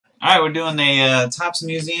Alright, we're doing a Topps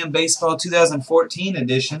Museum Baseball 2014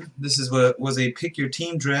 edition. This is what was a pick your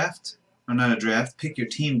team draft, or not a draft, pick your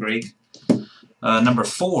team break. Number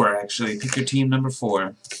 4, actually. Pick your team number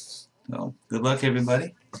 4. So, good luck,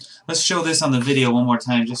 everybody. Let's show this on the video one more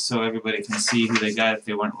time just so everybody can see who they got if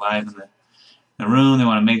they weren't live in the room. They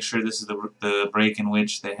want to make sure this is the break in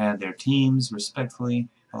which they had their teams, respectfully,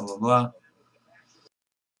 blah, blah, blah.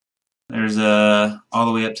 There's all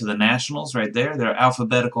the way up to the Nationals right there. They're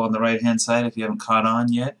alphabetical on the right-hand side if you haven't caught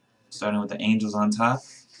on yet, starting with the Angels on top.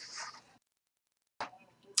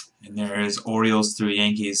 And there is Orioles through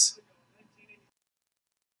Yankees.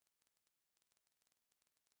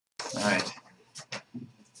 Alright.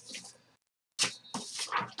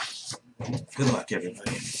 Good luck,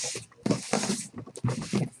 everybody.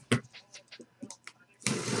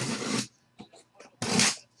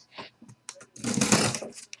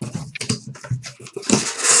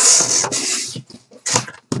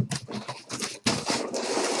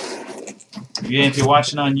 Again, if you're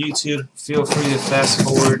watching on YouTube, feel free to fast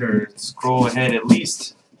forward or scroll ahead at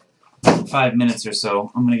least 5 minutes or so.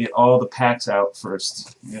 I'm going to get all the packs out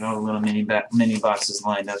first. Get all the little mini boxes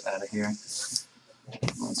lined up out of here.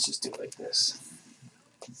 Let's just do it like this.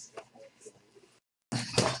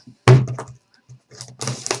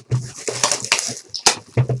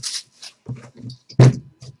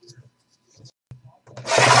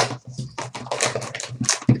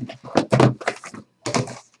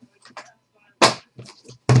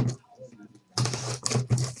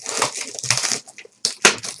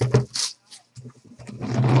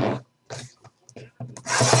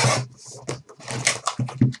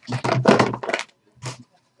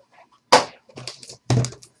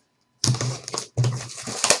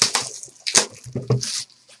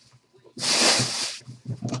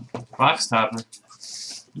 Box topper.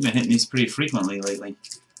 I've been hitting these pretty frequently lately.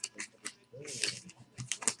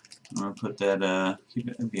 I'm gonna put that. Keep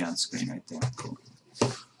it. It'll be on screen right there. Cool.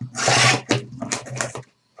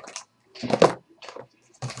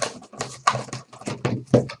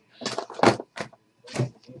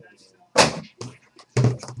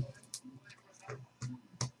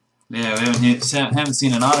 Yeah, we haven't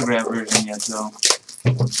seen an autograph version yet, though.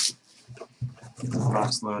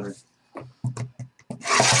 Box loader.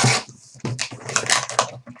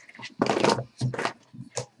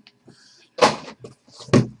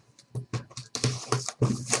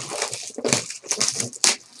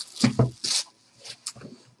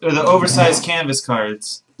 They're the oversized canvas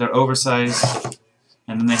cards. They're oversized,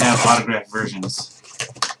 and then they have autograph versions.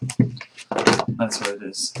 That's what it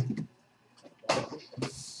is.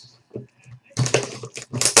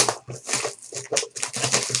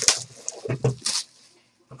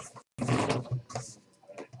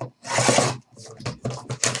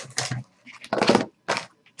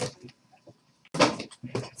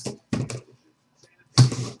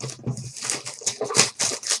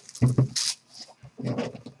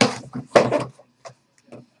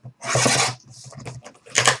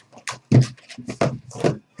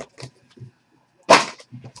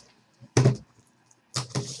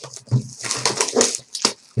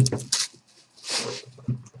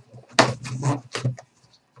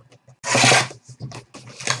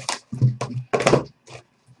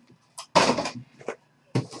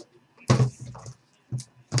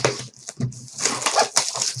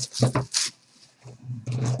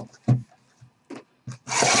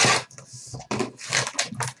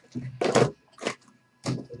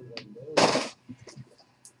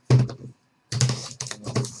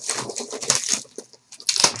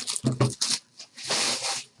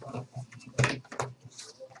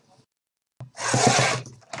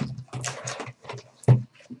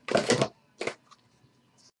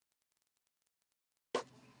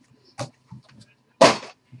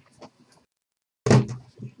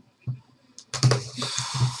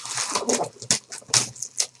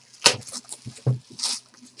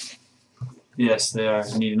 Yes, they are.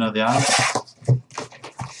 You need to know the odds.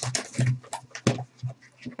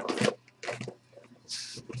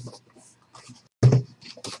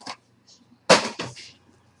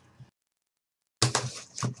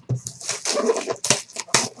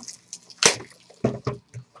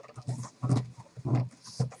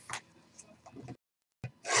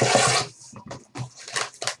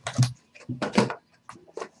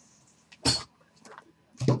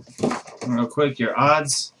 Real quick, your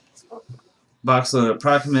odds. Box load,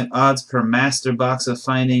 approximate odds per master box of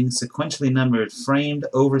finding, sequentially numbered, framed,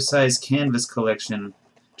 oversized canvas collection,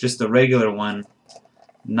 just the regular one,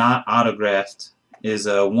 not autographed, is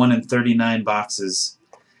 1 in 39 boxes.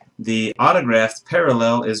 The autographed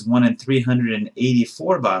parallel is 1 in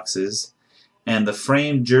 384 boxes, And the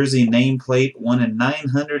framed jersey nameplate, one in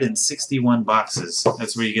 961 boxes.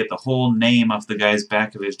 That's where you get the whole name off the guy's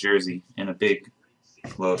back of his jersey in a big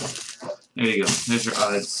logo. There you go. There's your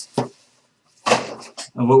odds of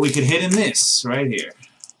what we could hit in this right here.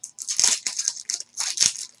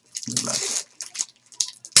 Good luck.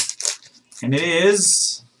 And it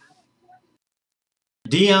is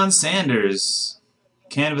Deion Sanders,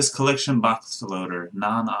 Canvas Collection Box Loader,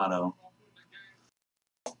 non-auto.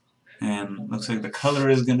 And looks like the color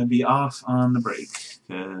is going to be off on the break,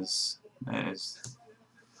 because that is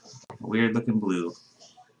a weird looking blue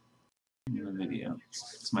in the video.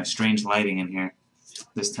 It's my strange lighting in here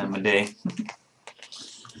this time of day.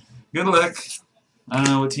 Good luck. I don't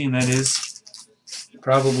know what team that is.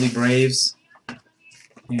 Probably Braves. I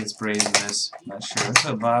think it's Braves in this. Not sure. What's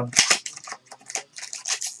up, Bob?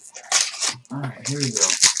 Alright, here we go.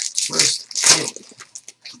 First hit.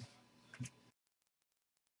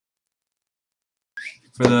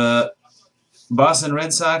 For the Boston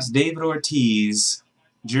Red Sox, David Ortiz,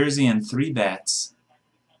 jersey and 3 bats.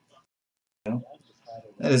 That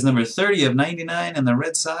is number 30 of 99, and the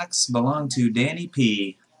Red Sox belong to Danny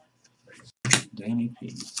P. Danny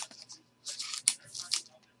P.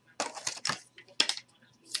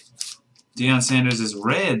 Deion Sanders is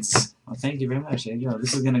Reds. Well, thank you very much. There you go.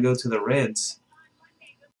 This is going to go to the Reds.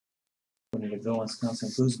 We're going to go Wisconsin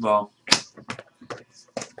foosball.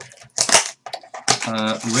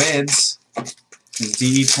 Reds is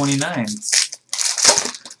DE29.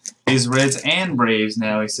 Is Reds and Braves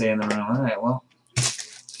now, we say in the room. Alright, well,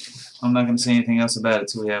 I'm not going to say anything else about it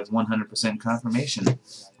until we have 100% confirmation.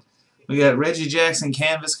 We got Reggie Jackson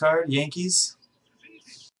canvas card, Yankees.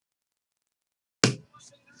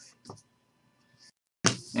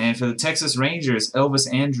 And for the Texas Rangers, Elvis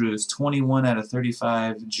Andrews, 21 out of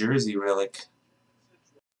 35 jersey relic.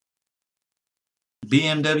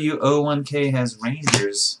 BMW 01K has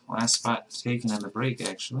Rangers. Last spot taken in the break,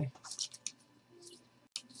 actually.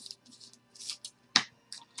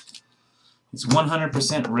 It's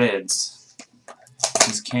 100% Reds.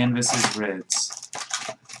 His canvas is Reds.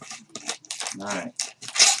 Alright.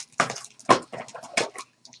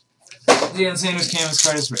 Deion Sanders canvas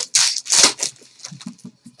card is Reds.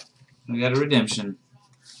 We got a redemption.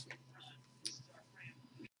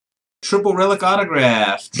 Triple relic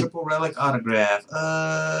autograph. Triple relic autograph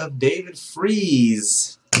of David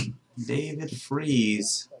Freese. David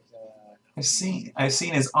Freese. I've seen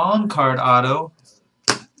his on-card auto,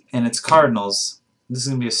 and it's Cardinals. This is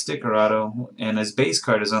gonna be a sticker auto, and his base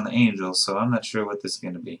card is on the Angels, so I'm not sure what this is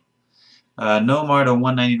gonna be. Nomar to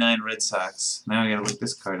 199 Red Sox. Now I gotta look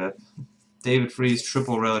this card up. David Freese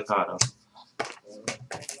triple relic auto.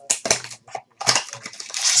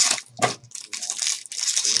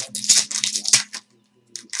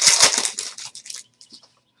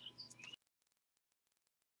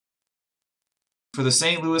 For the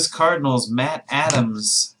St. Louis Cardinals, Matt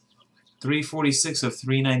Adams, 346 of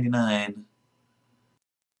 399.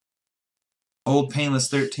 Old Painless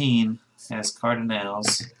 13 has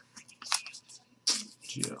Cardinals.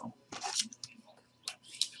 Joe.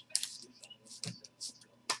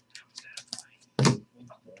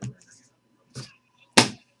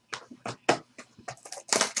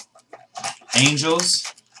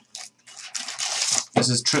 Angels. This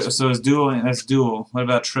is so it's dual, and that's dual. What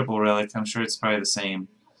about triple relic? I'm sure it's probably the same.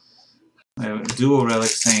 Dual relic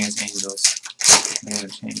saying it's Angels. I gotta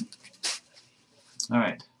change. All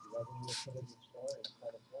right.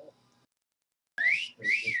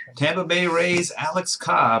 Tampa Bay Rays Alex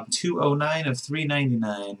Cobb, 209 of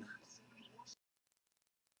 399.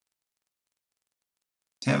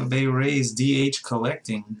 Tampa Bay Rays DH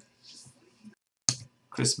collecting.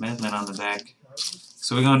 Chris Medlin on the back.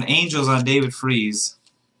 So we're going Angels on David Freese.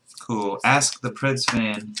 Cool. Ask the Preds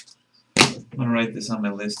fan. I'm going to write this on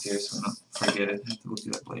my list here so I don't forget it. I have to look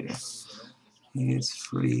it up later. He gets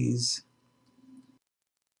Freese.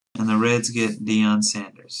 And the Reds get Deion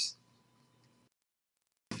Sanders.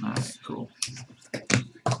 Alright, cool.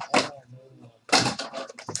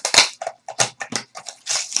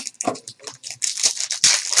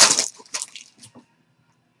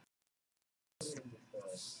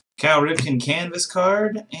 Cal Ripken canvas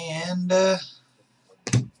card and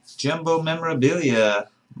Jumbo memorabilia.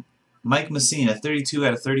 Mike Messina, 32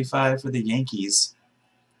 out of 35 for the Yankees.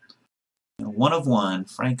 And 1 of 1.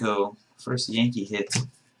 Franco, first Yankee hit.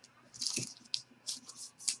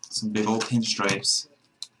 Some big old pinstripes.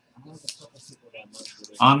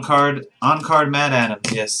 On card Matt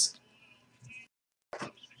Adams, yes.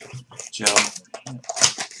 Joe.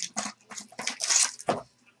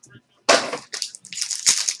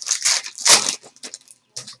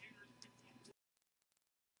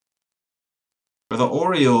 For the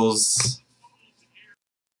Orioles,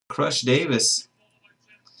 Crush Davis.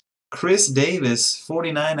 Chris Davis,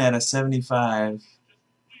 49 out of 75.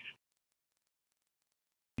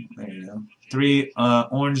 There you go. 3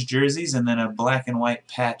 orange jerseys and then a black and white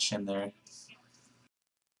patch in there.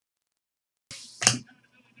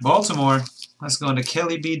 Baltimore, let's go into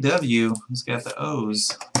Kelly BW, who's got the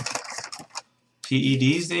O's.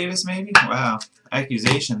 PEDs, Davis, maybe? Wow.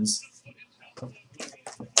 Accusations.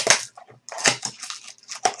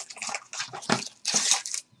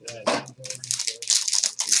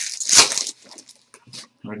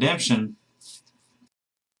 Redemption.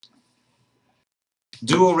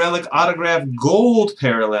 Dual Relic Autograph Gold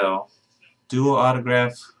Parallel. Dual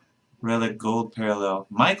Autograph Relic Gold Parallel.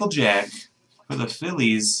 Michael Jack for the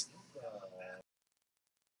Phillies.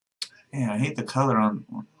 Yeah, I hate the color on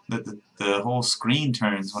the whole screen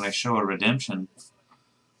turns when I show a redemption.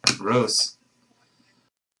 Gross.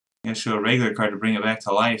 You gotta show a regular card to bring it back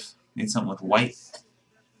to life. Need something with white.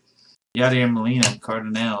 Yadier Molina,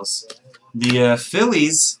 Cardinals. The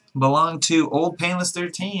Phillies belong to Old Painless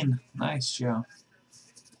 13. Nice, Joe.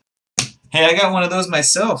 Hey, I got one of those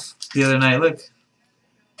myself the other night. Look.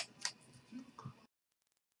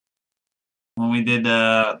 When we did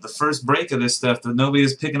the first break of this stuff, nobody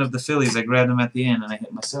was picking up the Phillies. I grabbed them at the end, and I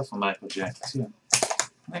hit myself a Michael Jack, too. Isn't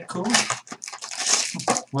that cool?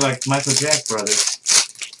 We're like Michael Jack brothers.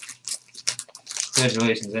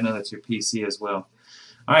 Congratulations. I know that's your PC as well.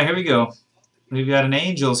 All right, here we go. We've got an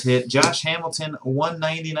Angels hit. Josh Hamilton,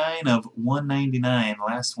 199 of 199.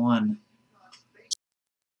 Last one.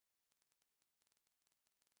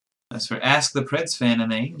 That's for Ask the Preds fan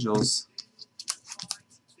and the Angels.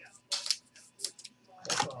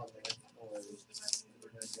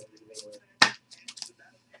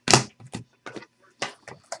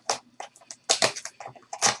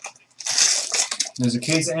 There's a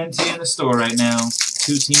case of NT in the store right now.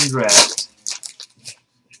 2-team draft.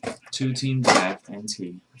 2-team draft,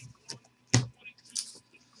 NT.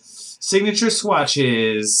 Signature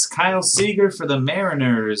swatches. Kyle Seager for the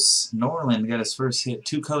Mariners. Norland got his first hit.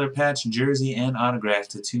 2-color patch, jersey, and autograph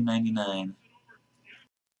to $2.99.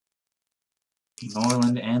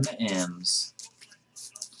 Norland and the M's.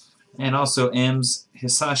 And also M's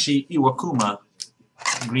Hisashi Iwakuma.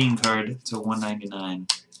 Green card to $1.99.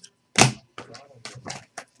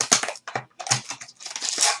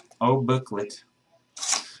 Oh, booklet.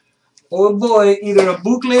 Oh boy, either a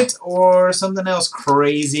booklet or something else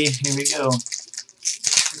crazy. Here we go.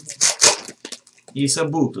 It's a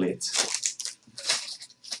booklet.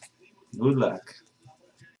 Good luck.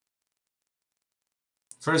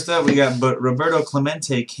 First up, we got Roberto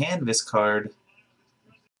Clemente canvas card.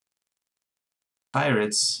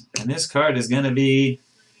 Pirates. And this card is going to be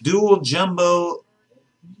dual jumbo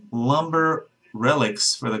lumber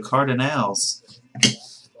relics for the Cardinals.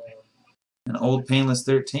 An Old Painless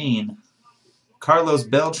 13. Carlos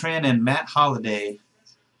Beltran and Matt Holliday.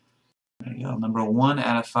 There you go, number 1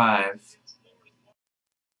 out of 5.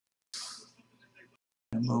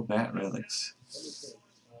 Jumbo bat relics.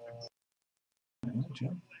 There you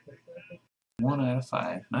go. 1 out of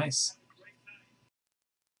 5. Nice.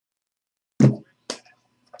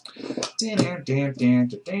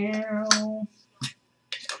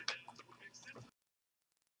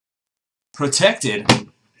 Protected.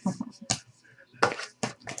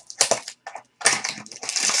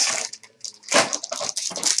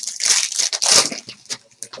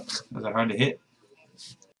 Those are hard to hit.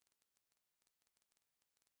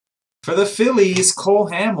 For the Phillies, Cole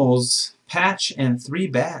Hamels, patch and 3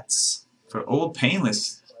 bats. For Old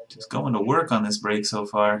Painless, just going to work on this break so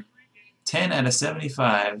far. 10 out of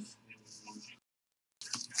 75.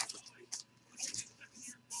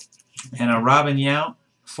 And a Robin Yount,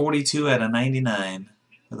 42 out of 99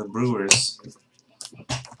 for the Brewers.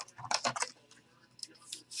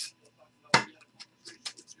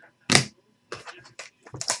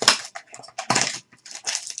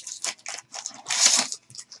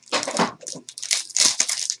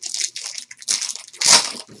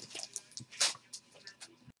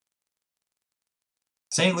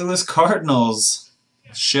 St. Louis Cardinals,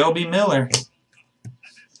 Shelby Miller.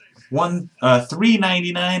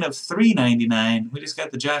 $3.99 of $3.99. We just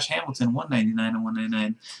got the Josh Hamilton, $1.99 and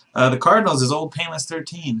 $1.99. The Cardinals is Old Painless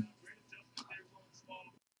 13.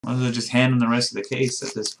 Might as well just hand him the rest of the case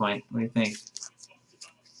at this point. What do you think?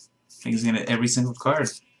 I think he's going to every single card.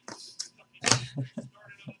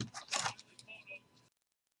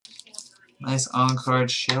 Nice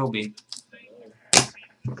on-card Shelby.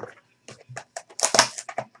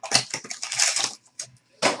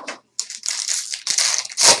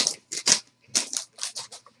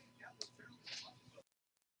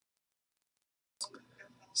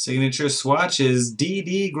 Signature swatches,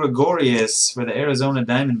 D.D. Gregorius for the Arizona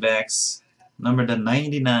Diamondbacks, numbered to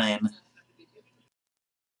 99.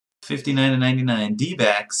 59 to 99.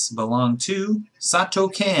 D-backs belong to Sato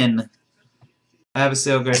Ken.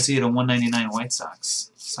 Abisail Garcia to 199 White Sox.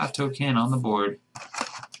 Sato Ken on the board.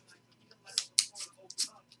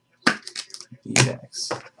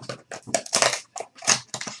 D-backs.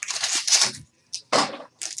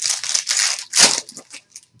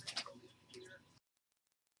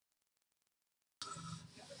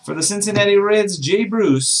 For the Cincinnati Reds, Jay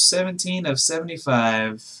Bruce, 17 of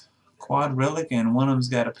 75. Quad relic, and one of them's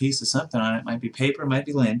got a piece of something on it. Might be paper, might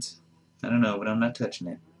be lint. I don't know, but I'm not touching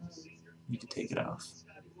it. You can take it off.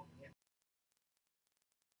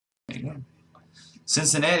 There you go.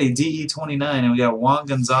 Cincinnati, DE29, and we got Juan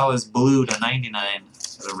Gonzalez blue to 99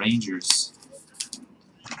 for the Rangers.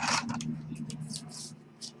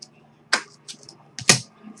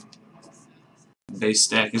 Base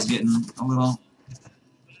stack is getting a little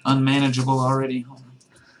unmanageable already.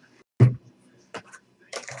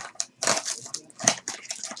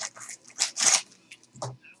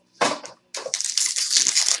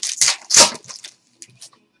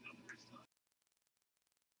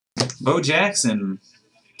 Bo Jackson,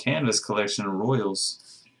 Canvas Collection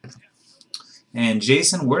Royals. And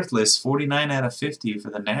Jason Worthless, 49 out of 50 for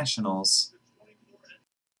the Nationals.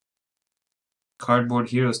 Cardboard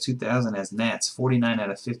Heroes 2000 as Nats, 49 out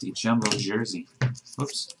of 50 jumbo jersey.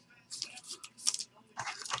 Whoops.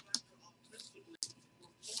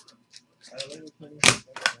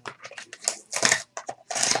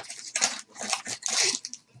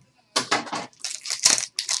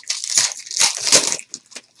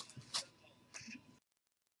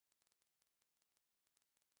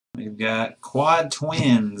 We've got Quad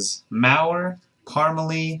Twins, Mauer,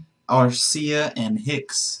 Parmalee, Arcia, and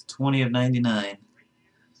Hicks, 20 of 99.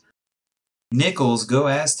 Nichols, Go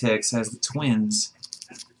Aztecs, has the Twins.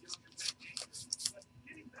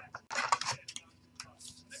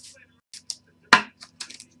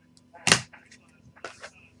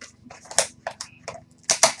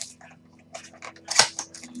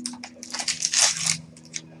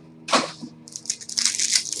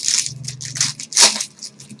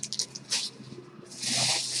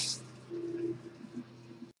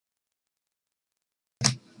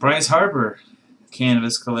 Bryce Harper,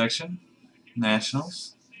 Canvas Collection,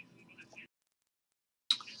 Nationals.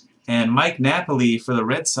 And Mike Napoli for the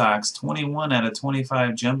Red Sox, 21 out of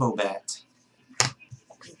 25 jumbo bat.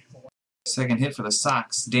 Second hit for the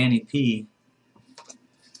Sox, Danny P.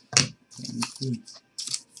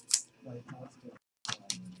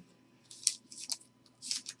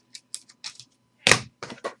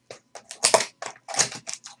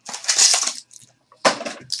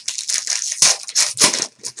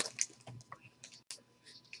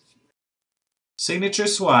 Signature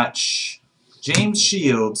swatch, James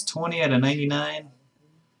Shields, 20 out of 99,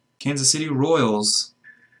 Kansas City Royals.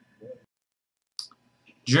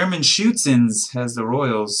 German Schützens has the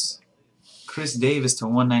Royals. Chris Davis to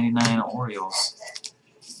 199 Orioles.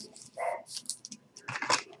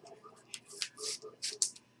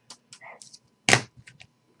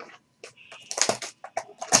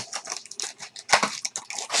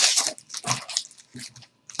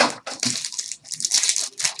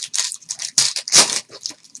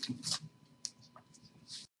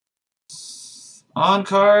 On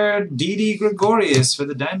card, D.D. Gregorius for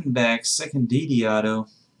the Diamondbacks, second D.D. auto.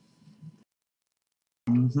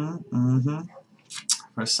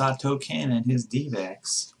 For Sato Ken and his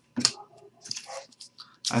D-backs.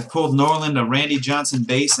 I've pulled Norland a Randy Johnson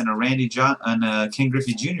base and a Ken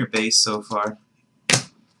Griffey Jr. base so far.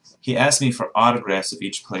 He asked me for autographs of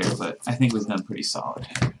each player, but I think we've done pretty solid.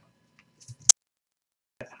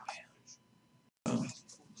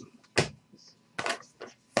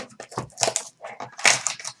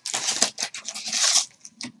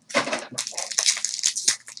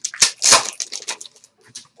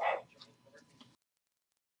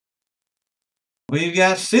 We've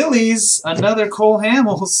got Phillies, another Cole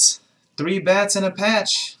Hamels, 3 bats and a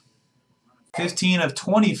patch. 15 of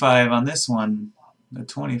 25 on this one, the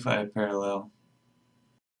 25 parallel.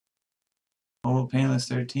 Old Painless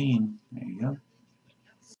 13, there you go.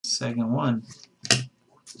 Second one.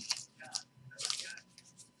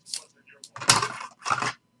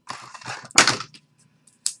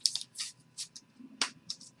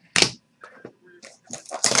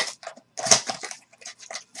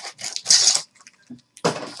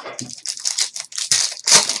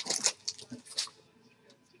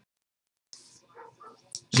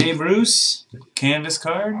 Jay Bruce, canvas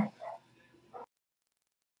card.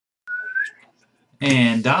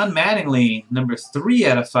 And Don Mattingly, number 3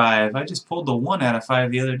 out of 5. I just pulled the 1 out of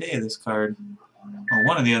 5 the other day of this card. Or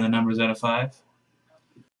one of the other numbers out of 5.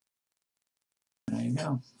 There you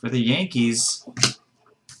go. For the Yankees,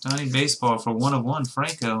 Donnie Baseball for 1 of 1,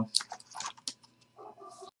 Franco.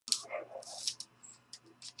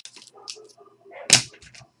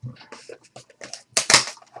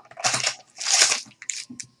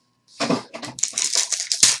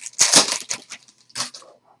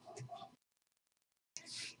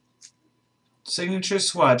 Signature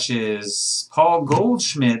swatches. Paul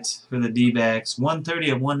Goldschmidt for the D-backs. 130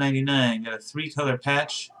 of 199. Got a 3-color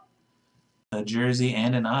patch, a jersey,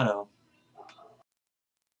 and an auto.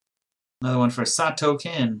 Another one for Sato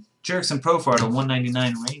Ken. Jerks and Profar to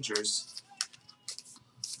 199 Rangers.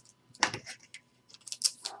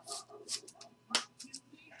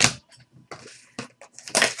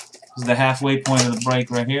 This is the halfway point of the break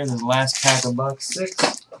right here. This is the last pack of box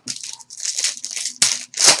 6.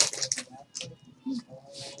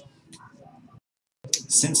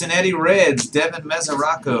 Cincinnati Reds, Devin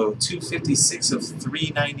Mesoraco, 256 of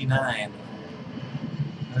 399.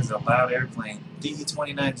 That is a loud airplane.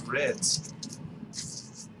 DE29's Reds.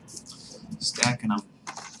 Stacking them.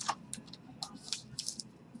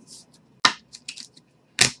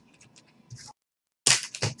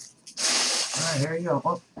 Alright, here you go.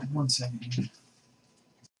 Oh, 1 second here.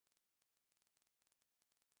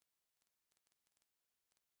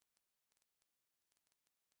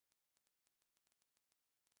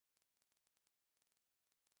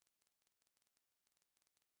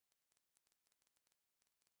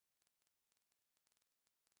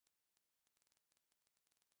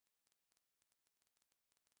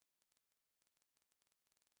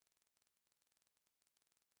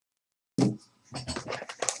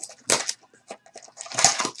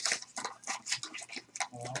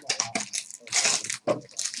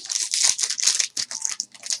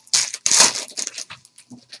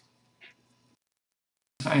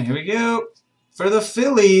 Alright, here we go. For the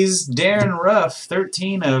Phillies, Darren Ruff,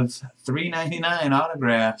 13 of 399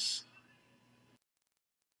 autograph.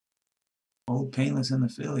 Old Painless in the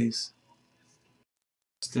Phillies.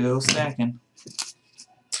 Still stacking.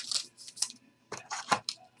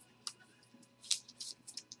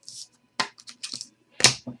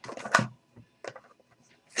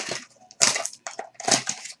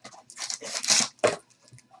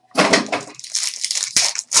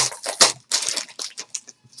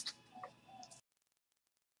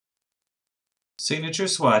 Signature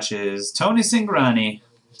swatches. Tony Cingrani.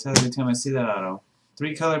 That's every time I see that auto.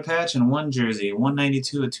 3-color patch and 1 jersey.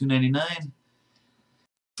 192 of 299.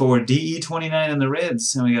 For DE29 in the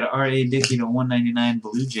Reds. And we got R.A. Dickey to 199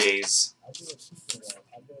 Blue Jays.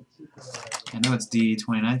 I know it's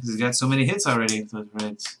DE29 because he's got so many hits already with those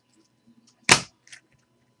Reds.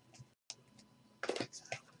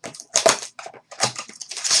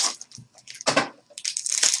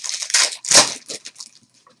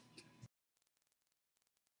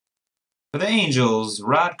 For the Angels,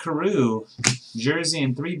 Rod Carew, jersey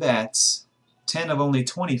and 3 bats, 10 of only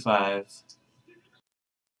 25.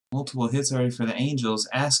 Multiple hits already for the Angels.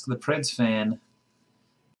 Ask the Preds fan,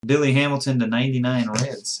 Billy Hamilton to 99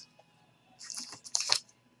 Reds.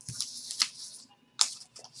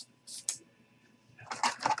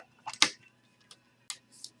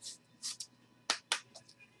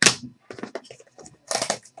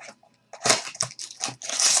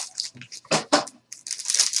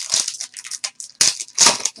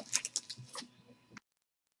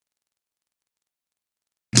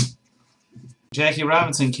 Jackie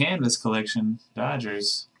Robinson Canvas Collection,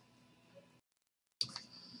 Dodgers.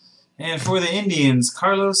 And for the Indians,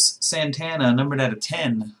 Carlos Santana, numbered out of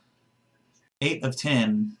 10. 8 of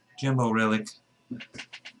 10, Jumbo Relic.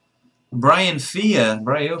 Brian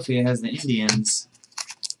Briofia has the Indians.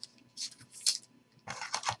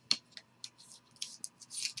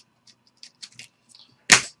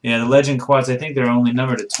 Yeah, the Legend quads, I think they're only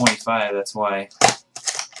numbered to 25, that's why.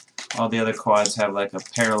 All the other quads have like a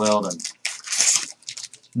parallel to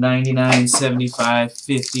 99, 75,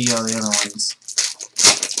 50, all the other ones.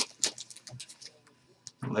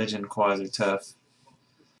 Legend quads are tough.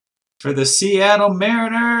 For the Seattle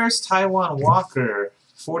Mariners, Taiwan Walker,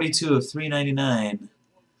 42 of 399.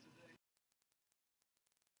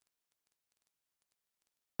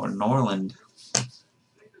 Or Norland.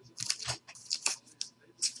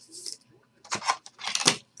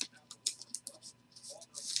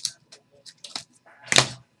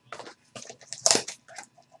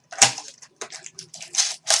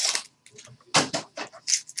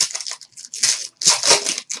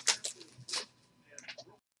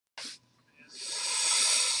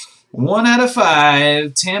 1 out of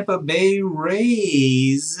 5, Tampa Bay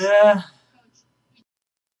Rays.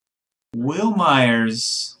 Will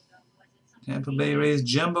Myers. Tampa Bay Rays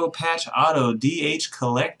Jumbo Patch Auto, DH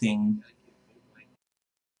Collecting.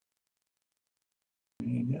 There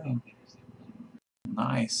you go.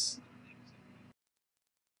 Nice.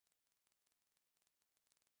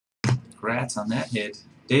 Congrats on that hit.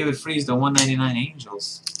 David Freese to 199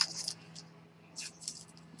 Angels.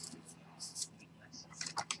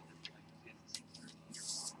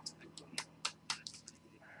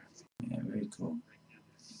 Yeah, very cool.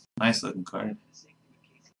 Nice looking card.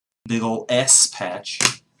 Big old S patch.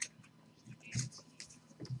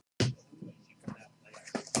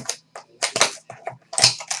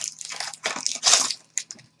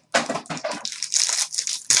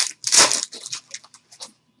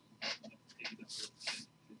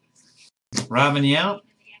 Robin Yount,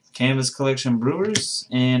 Canvas Collection Brewers.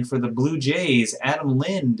 And for the Blue Jays, Adam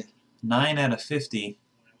Lind, 9 out of 50.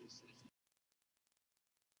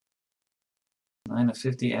 9 of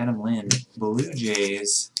 50, Adam Lind. Blue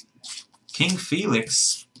Jays. King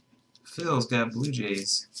Felix. Phil's got Blue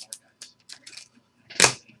Jays.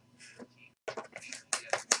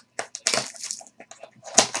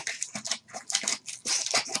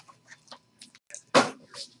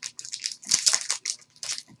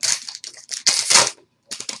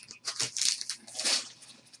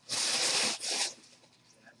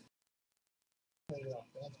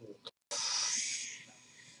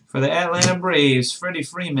 For the Atlanta Braves, Freddie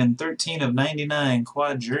Freeman, 13 of 99,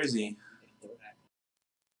 quad jersey.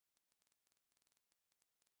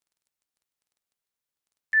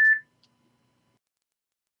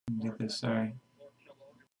 Get this, sorry.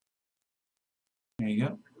 There you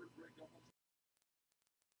go.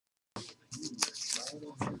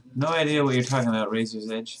 No idea what you're talking about,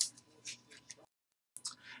 Razor's Edge.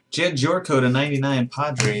 Jed Jorko to 99,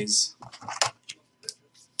 Padres.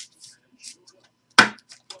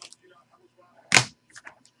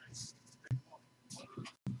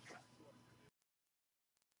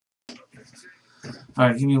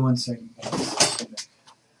 Alright, give me 1 second.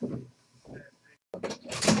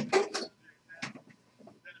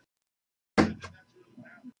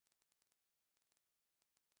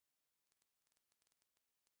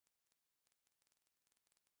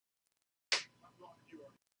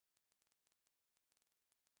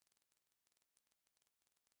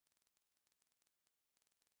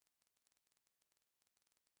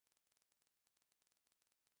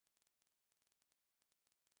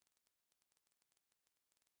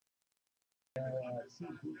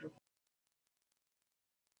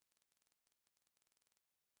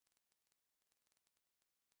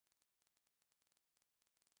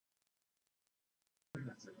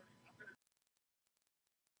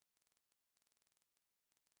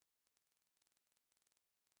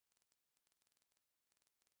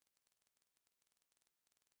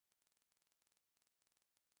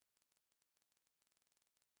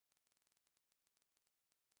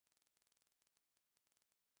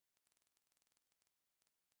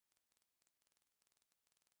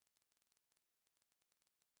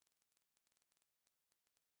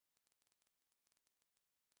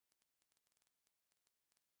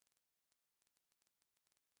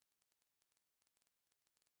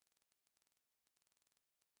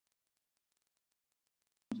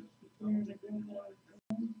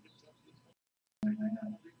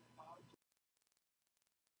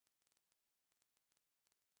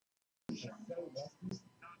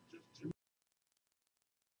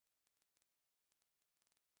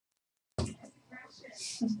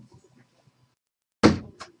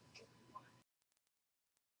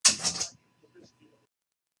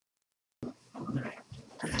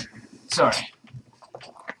 Sorry.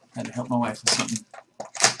 Had to help my wife with something.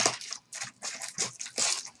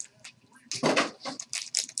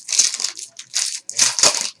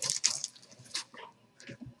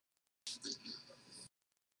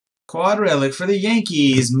 Quad relic for the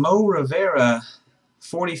Yankees, Mo Rivera,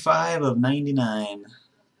 45 of 99.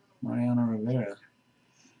 Mariano Rivera.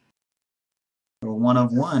 Or 1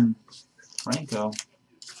 of 1, Franco.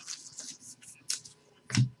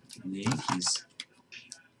 And the Yankees.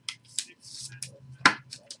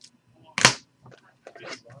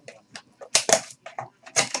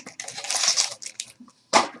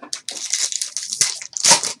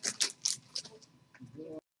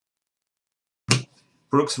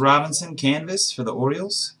 Brooks Robinson, canvas for the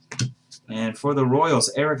Orioles. And for the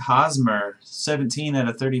Royals, Eric Hosmer, 17 out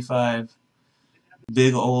of 35.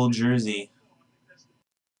 Big old jersey.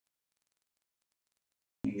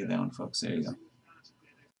 Let me get that one, folks. There you go.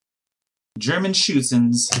 German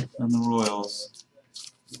Schützens on the Royals.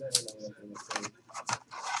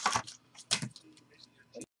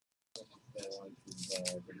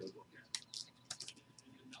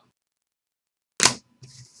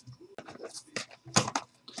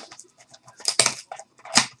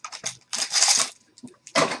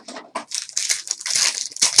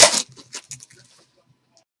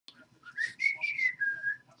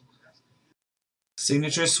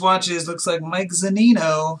 Signature swatches, looks like Mike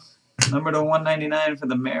Zunino, number to 199 for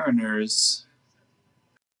the Mariners.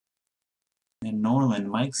 And Norland,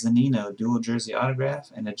 Mike Zunino, dual jersey autograph,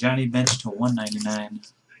 and a Johnny Bench to 199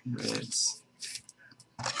 Reds.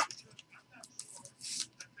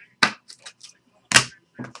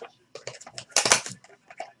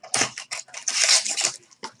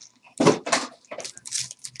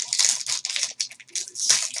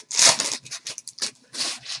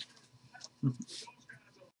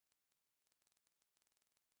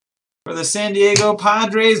 For the San Diego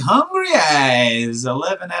Padres, Hungry Eyes,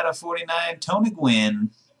 11 out of 49, Tony Gwynn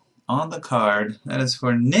on the card. That is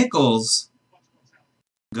for Nichols.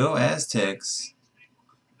 Go Aztecs.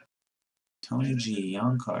 Tony G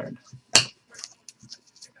on card.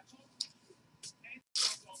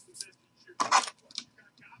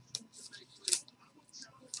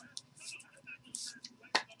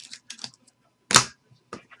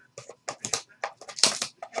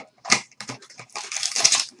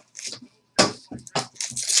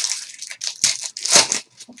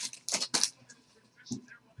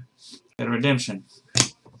 Got a redemption.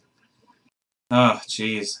 Oh,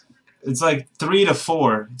 jeez. It's like 3 to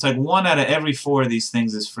 4. It's like 1 out of every 4 of these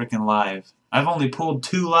things is freaking live. I've only pulled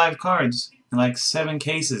 2 live cards in like 7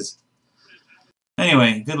 cases.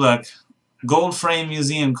 Anyway, good luck. Gold Frame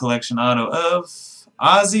Museum Collection auto of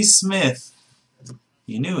Ozzie Smith.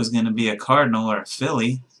 You knew it was going to be a Cardinal or a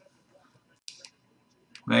Philly.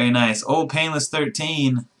 Very nice. Old Painless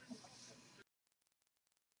 13.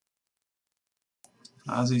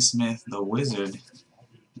 Ozzie Smith, the Wizard.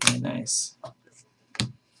 Very nice.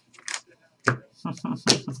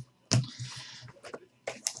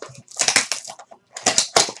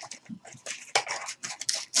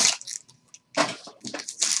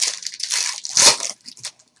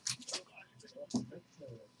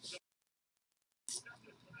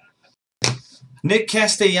 Nick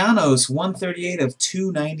Castellanos, 138 of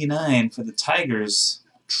 299 for the Tigers.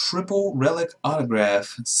 Triple relic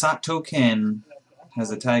autograph. Sato Ken has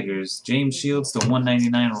the Tigers. James Shields to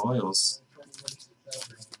 199 Royals.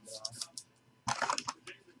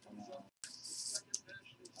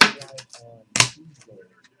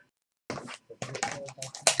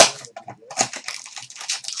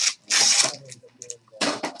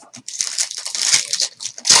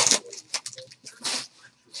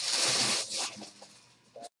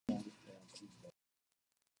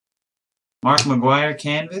 Mark McGuire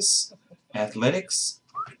canvas, Athletics,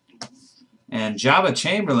 and Jabba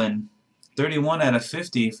Chamberlain, 31 out of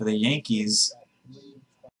 50 for the Yankees.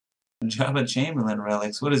 Jabba Chamberlain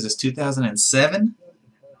relics. What is this, 2007?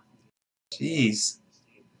 Jeez.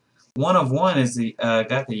 1 of 1 is the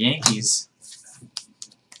got the Yankees.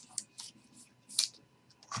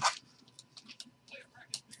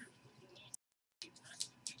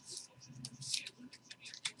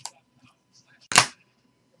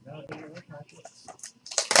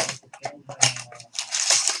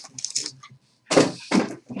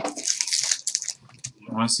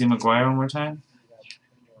 Want to see McGuire one more time?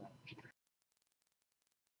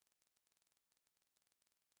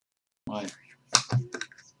 Why?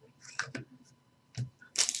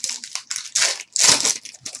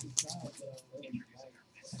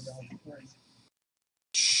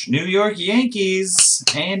 New York Yankees,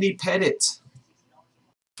 Andy Pettitte.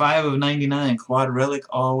 5 of 99, quad relic,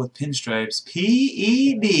 all with pinstripes.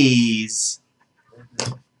 PEDs.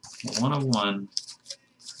 1 of 1.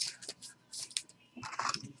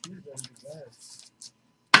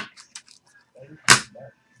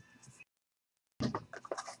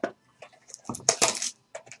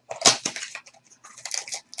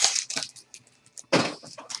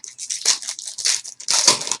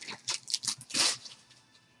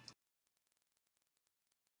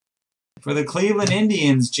 For the Cleveland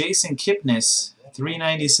Indians, Jason Kipnis,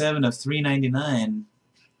 397 of 399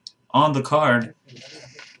 on the card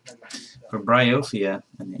for Bryofia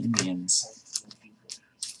and the Indians.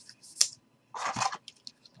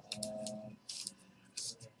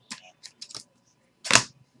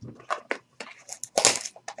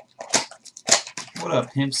 What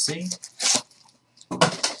up, Hemp C? Oh,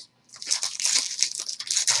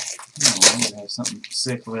 I have something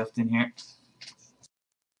sick left in here.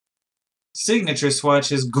 Signature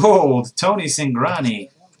swatches gold, Tony Cingrani.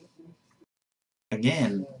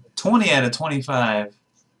 Again, 20 out of 25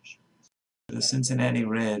 for the Cincinnati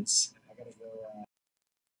Reds.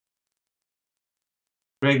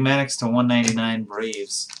 Greg Maddux to 199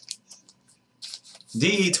 Braves.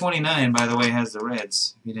 DE29, by the way, has the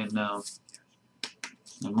Reds, if you didn't know.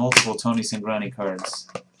 And multiple Tony Cingrani cards.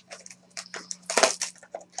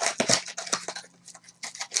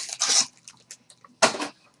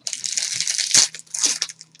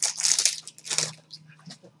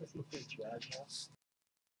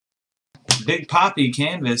 Big Poppy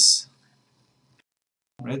canvas.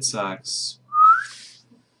 Red Sox.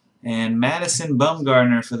 And Madison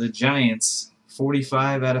Bumgarner for the Giants.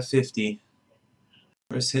 45 out of 50.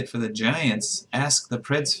 First hit for the Giants. Ask the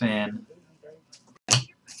Preds fan.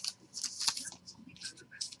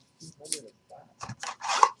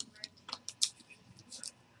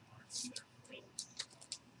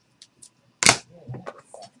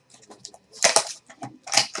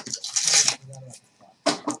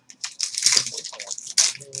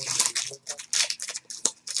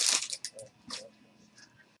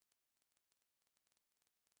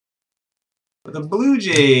 For the Blue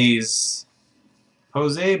Jays,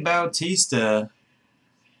 Jose Bautista.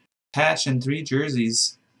 Patch and 3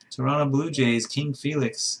 jerseys. Toronto Blue Jays, King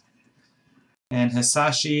Felix. And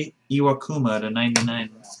Hisashi Iwakuma to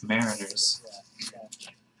 99 Mariners.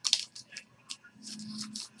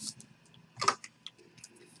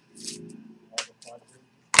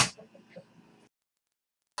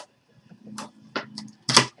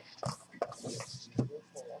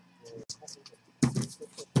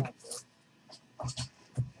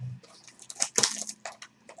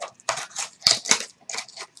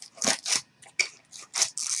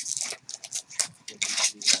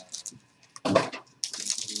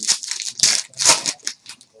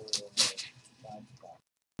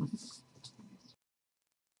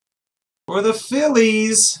 For the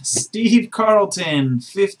Phillies, Steve Carlton,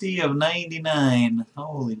 50 of 99.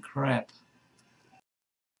 Holy crap.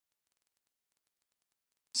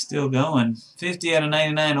 Still going. 50 out of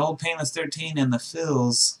 99. Old Painless 13 and the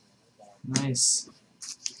Phils. Nice.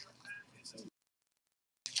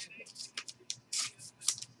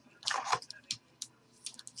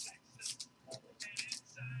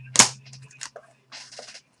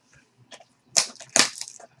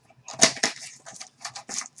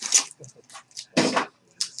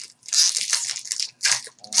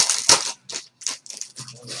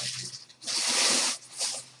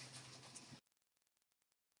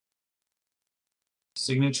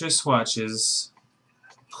 Signature swatches.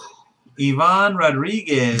 Ivan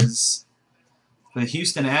Rodriguez for the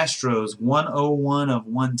Houston Astros, 101 of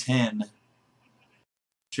 110.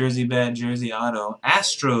 Jersey bat, jersey auto.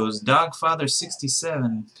 Astros, Dogfather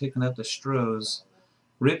 67, picking up the Stros.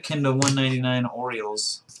 Ripken to 199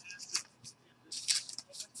 Orioles.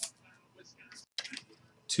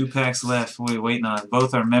 2 packs left. What are we waiting on?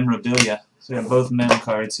 Both are memorabilia. So we have both mem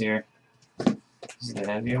cards here. This is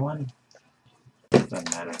the heavier one.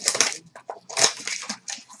 Doesn't matter.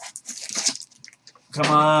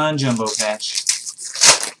 Come on, Jumbo Patch.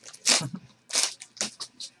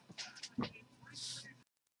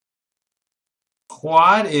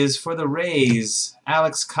 Quad is for the Rays.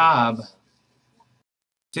 Alex Cobb.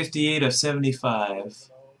 58 of 75. I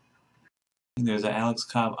think there's an Alex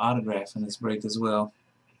Cobb autograph in this break as well.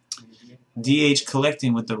 DH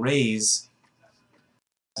collecting with the Rays.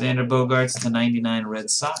 Xander Bogaerts to 99 Red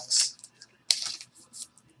Sox.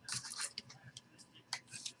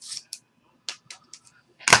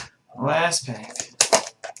 Last pack.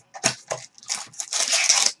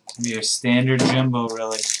 Your standard jumbo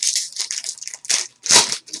relic.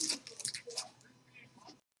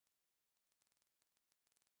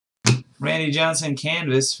 Randy Johnson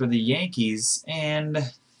canvas for the Yankees,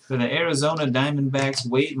 and for the Arizona Diamondbacks,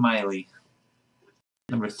 Wade Miley.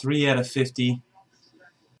 Number 3 out of 50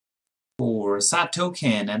 for Sato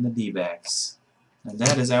Ken and the D-backs. And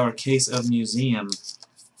that is our case of Museum.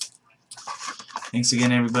 Thanks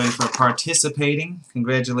again, everybody, for participating.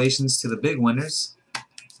 Congratulations to the big winners.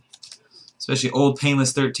 Especially Old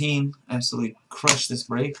Painless 13. Absolutely crushed this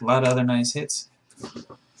break. A lot of other nice hits.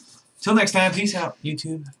 Till next time, peace out,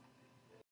 YouTube.